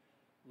you,"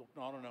 look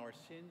not on our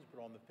sins,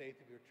 but on the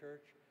faith of your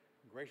church,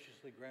 and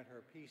graciously grant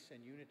her peace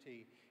and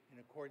unity in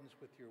accordance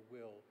with your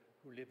will,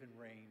 who live and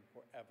reign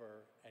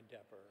forever and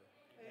ever.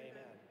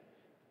 Amen.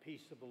 The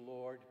peace of the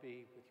Lord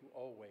be with you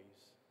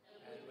always.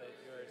 And with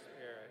your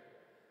spirit.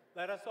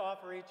 Let us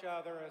offer each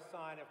other a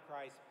sign of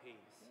Christ's peace.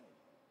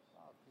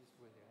 Peace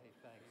with you. Hey,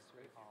 thanks.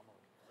 Great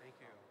homily.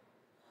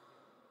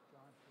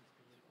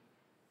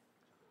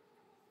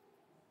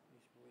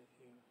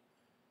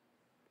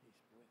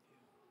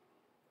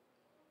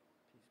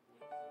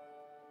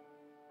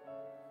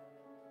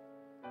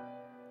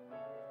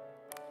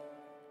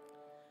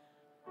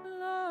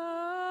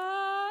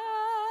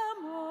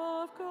 Lamb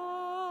of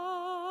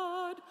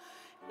God,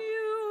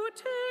 you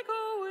take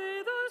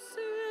away the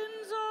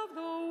sins of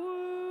the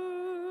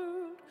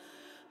world.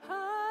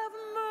 Have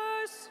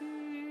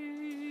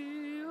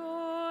mercy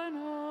on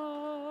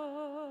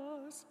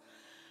us.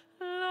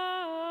 Lamb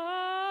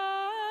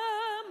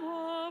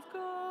of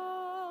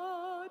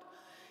God,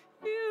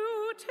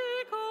 you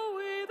take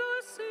away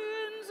the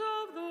sins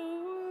of the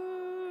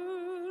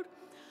world.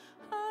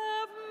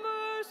 Have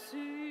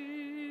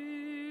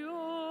mercy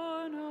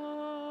on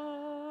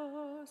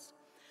us.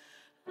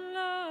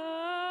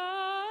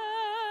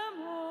 Lamb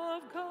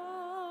of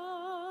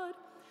God,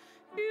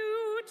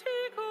 you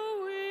take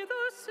away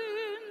the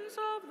sins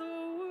of the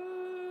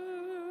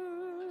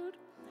world.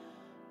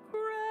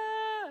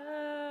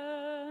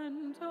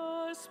 Grant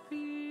us peace.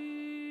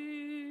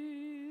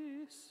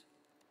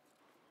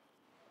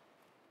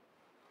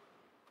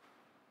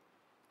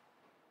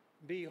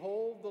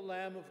 Behold the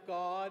Lamb of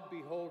God,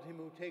 behold him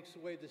who takes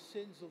away the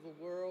sins of the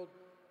world.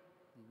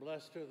 And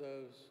blessed are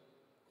those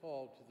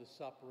called to the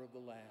supper of the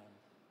Lamb.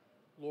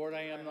 Lord,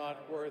 I am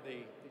not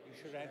worthy that you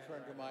should enter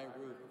under my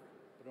roof,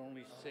 but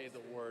only say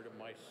the word, and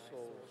my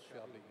soul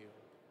shall be healed.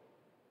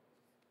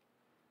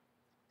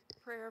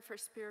 Prayer for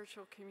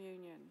spiritual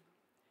communion.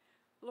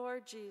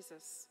 Lord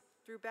Jesus,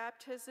 through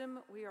baptism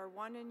we are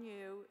one in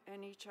you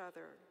and each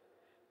other.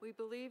 We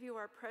believe you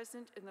are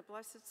present in the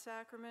Blessed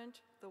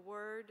Sacrament, the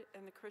Word,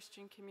 and the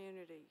Christian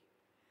community.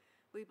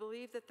 We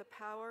believe that the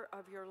power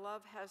of your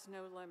love has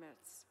no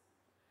limits.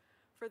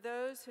 For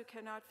those who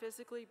cannot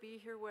physically be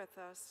here with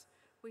us,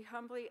 we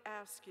humbly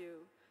ask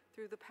you,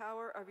 through the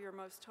power of your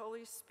most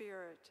Holy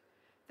Spirit,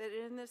 that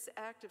in this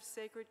act of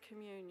sacred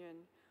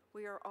communion,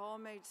 we are all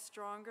made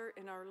stronger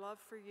in our love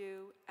for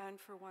you and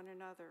for one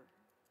another.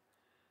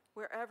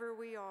 Wherever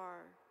we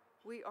are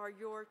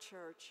your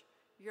church,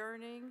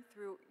 yearning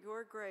through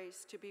your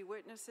grace to be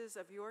witnesses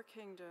of your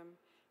kingdom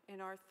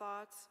in our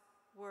thoughts,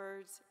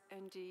 words,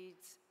 and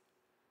deeds.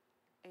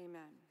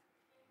 Amen.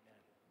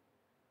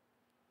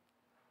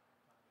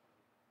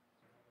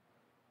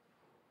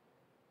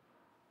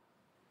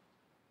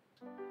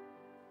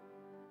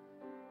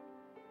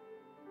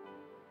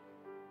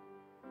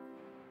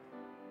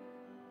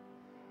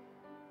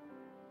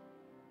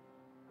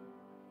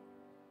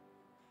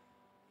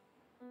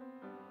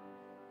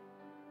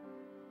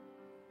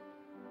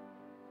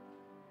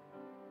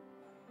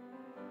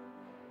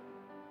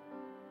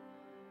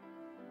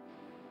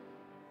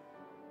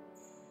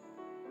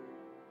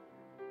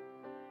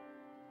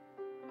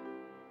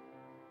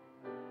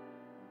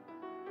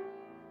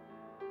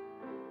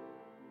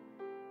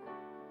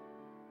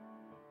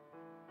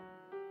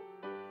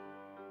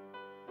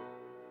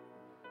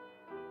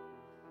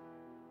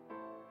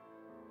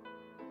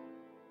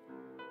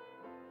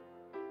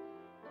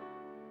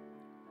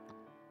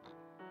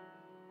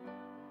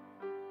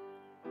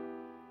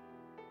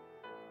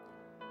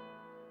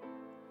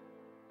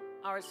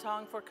 Our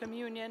song for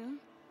communion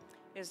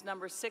is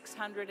number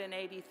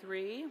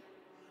 683,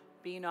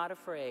 Be Not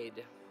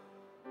Afraid.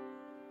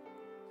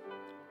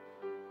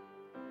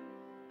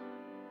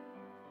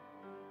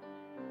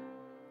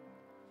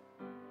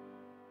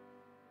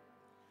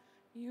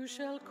 You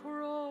shall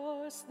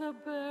cross the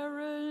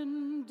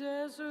barren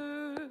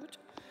desert,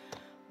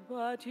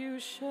 but you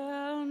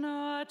shall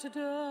not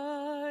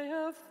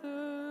die of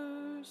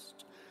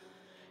thirst.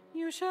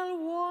 You shall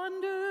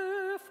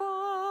wander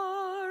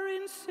far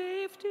in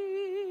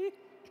safety,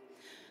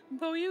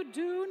 though you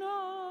do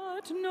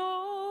not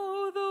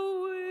know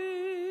the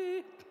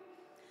way.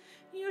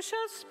 You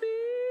shall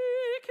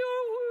speak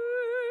your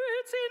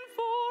words in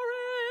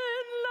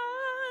foreign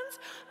lands,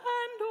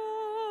 and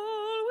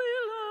all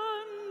will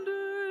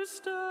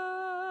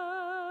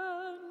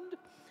understand.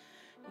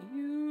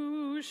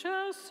 You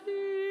shall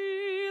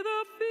see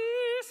the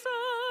face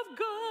of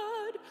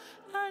God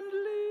and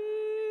live.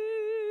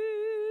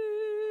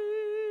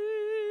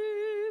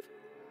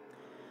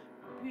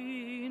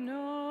 Be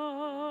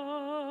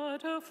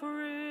not afraid.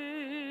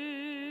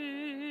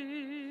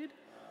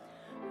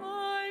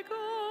 I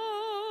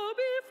go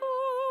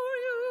before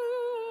you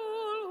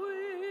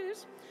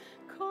always.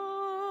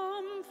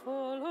 Come,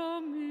 follow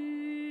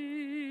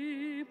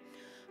me,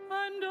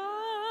 and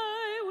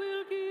I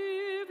will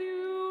give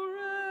you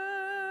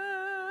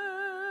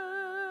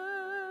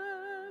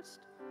rest.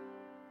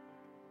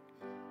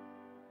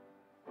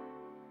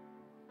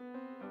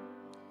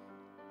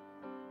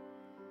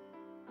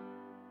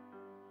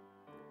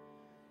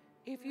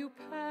 If you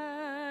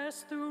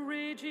pass through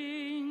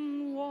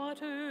raging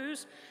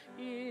waters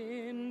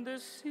in the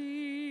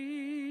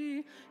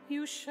sea,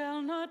 you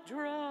shall not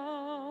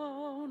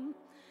drown.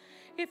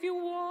 If you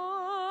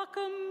walk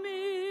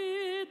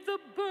amid the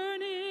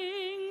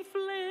burning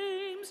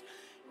flames,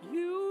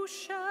 you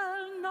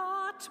shall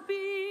not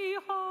be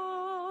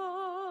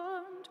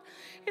harmed.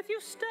 If you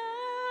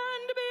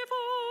stand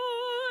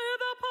before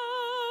the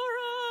power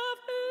of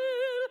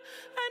hell,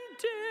 and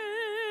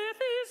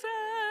death is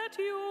at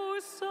your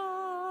side,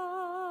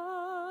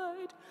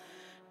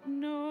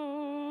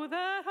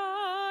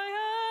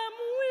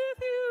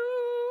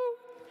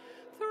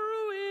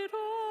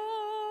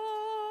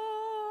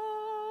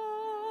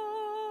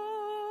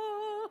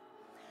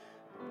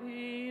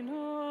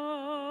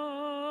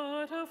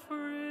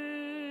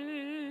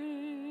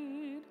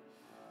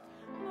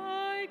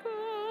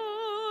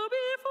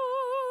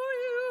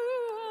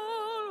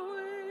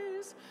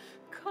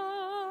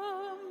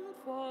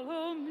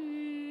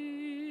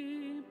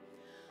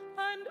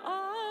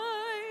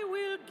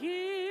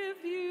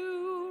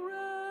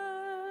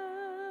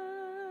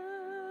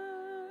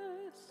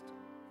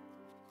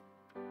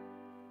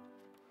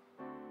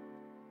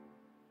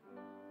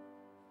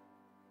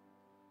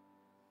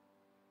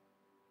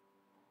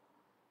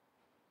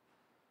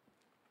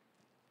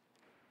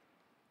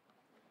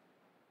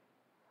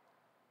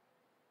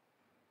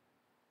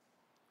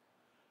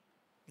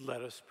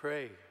 Let us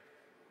pray.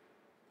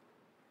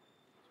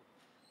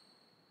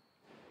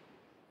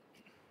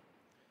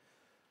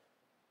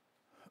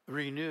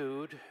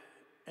 Renewed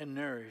and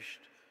nourished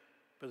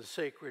by the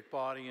sacred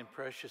body and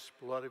precious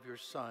blood of your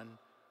Son,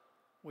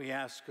 we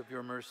ask of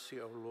your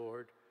mercy, O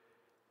Lord,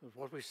 that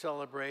what we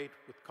celebrate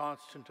with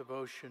constant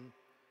devotion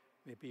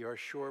may be our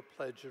sure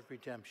pledge of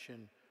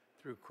redemption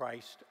through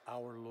Christ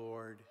our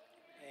Lord.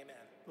 Amen.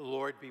 The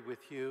Lord be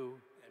with you.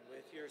 And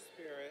with your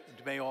spirit.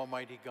 And may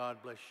Almighty God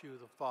bless you,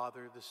 the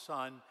Father, the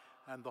Son,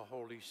 and the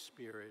Holy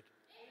Spirit.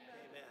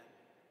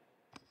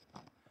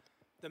 Amen.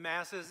 The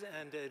Masses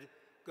ended.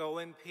 Go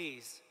in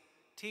peace,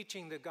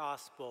 teaching the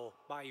gospel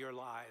by your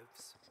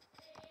lives.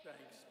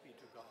 Thanks be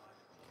to God.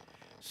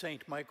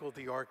 Saint Michael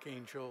the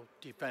Archangel,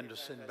 defend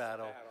us in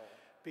battle.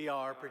 Be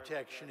our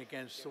protection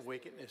against the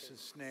wickedness and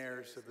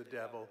snares of the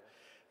devil.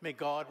 May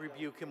God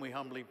rebuke him, we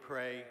humbly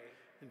pray.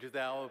 And do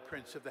thou, O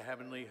Prince of the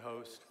heavenly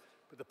host,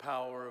 with the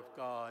power of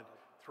God,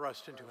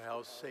 thrust into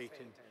hell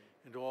Satan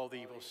and all the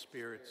evil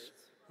spirits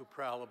who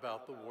prowl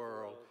about the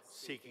world,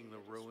 seeking the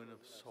ruin of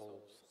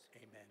souls.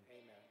 Amen.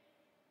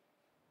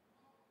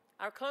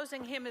 Our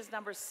closing hymn is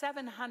number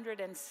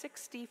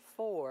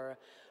 764,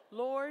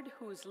 Lord,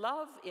 whose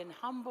love in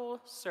humble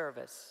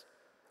service.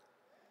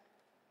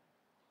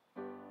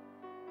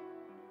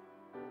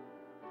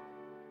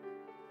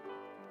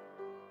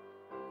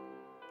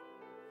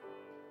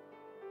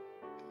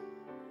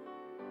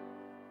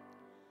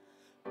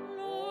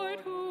 Lord,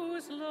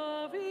 whose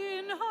love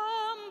in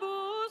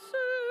humble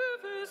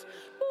service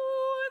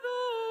bore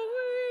the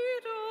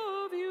weight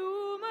of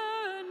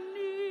human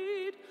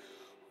need,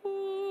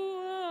 who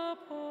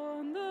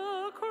upon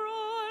the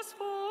cross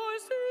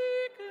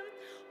forsaken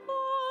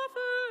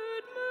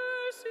offered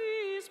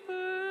mercy's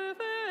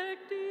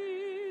perfect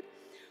deed.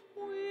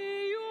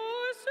 We,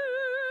 your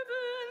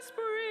servants,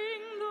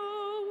 bring the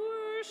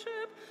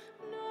worship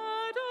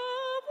not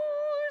of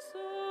voice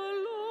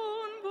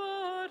alone,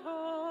 but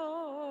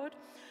heart,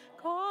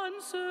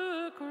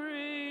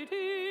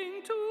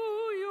 consecrating to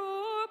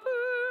your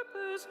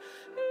purpose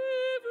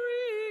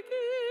every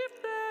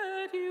gift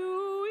that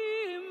you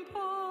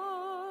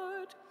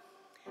impart.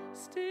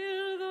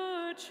 Still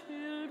the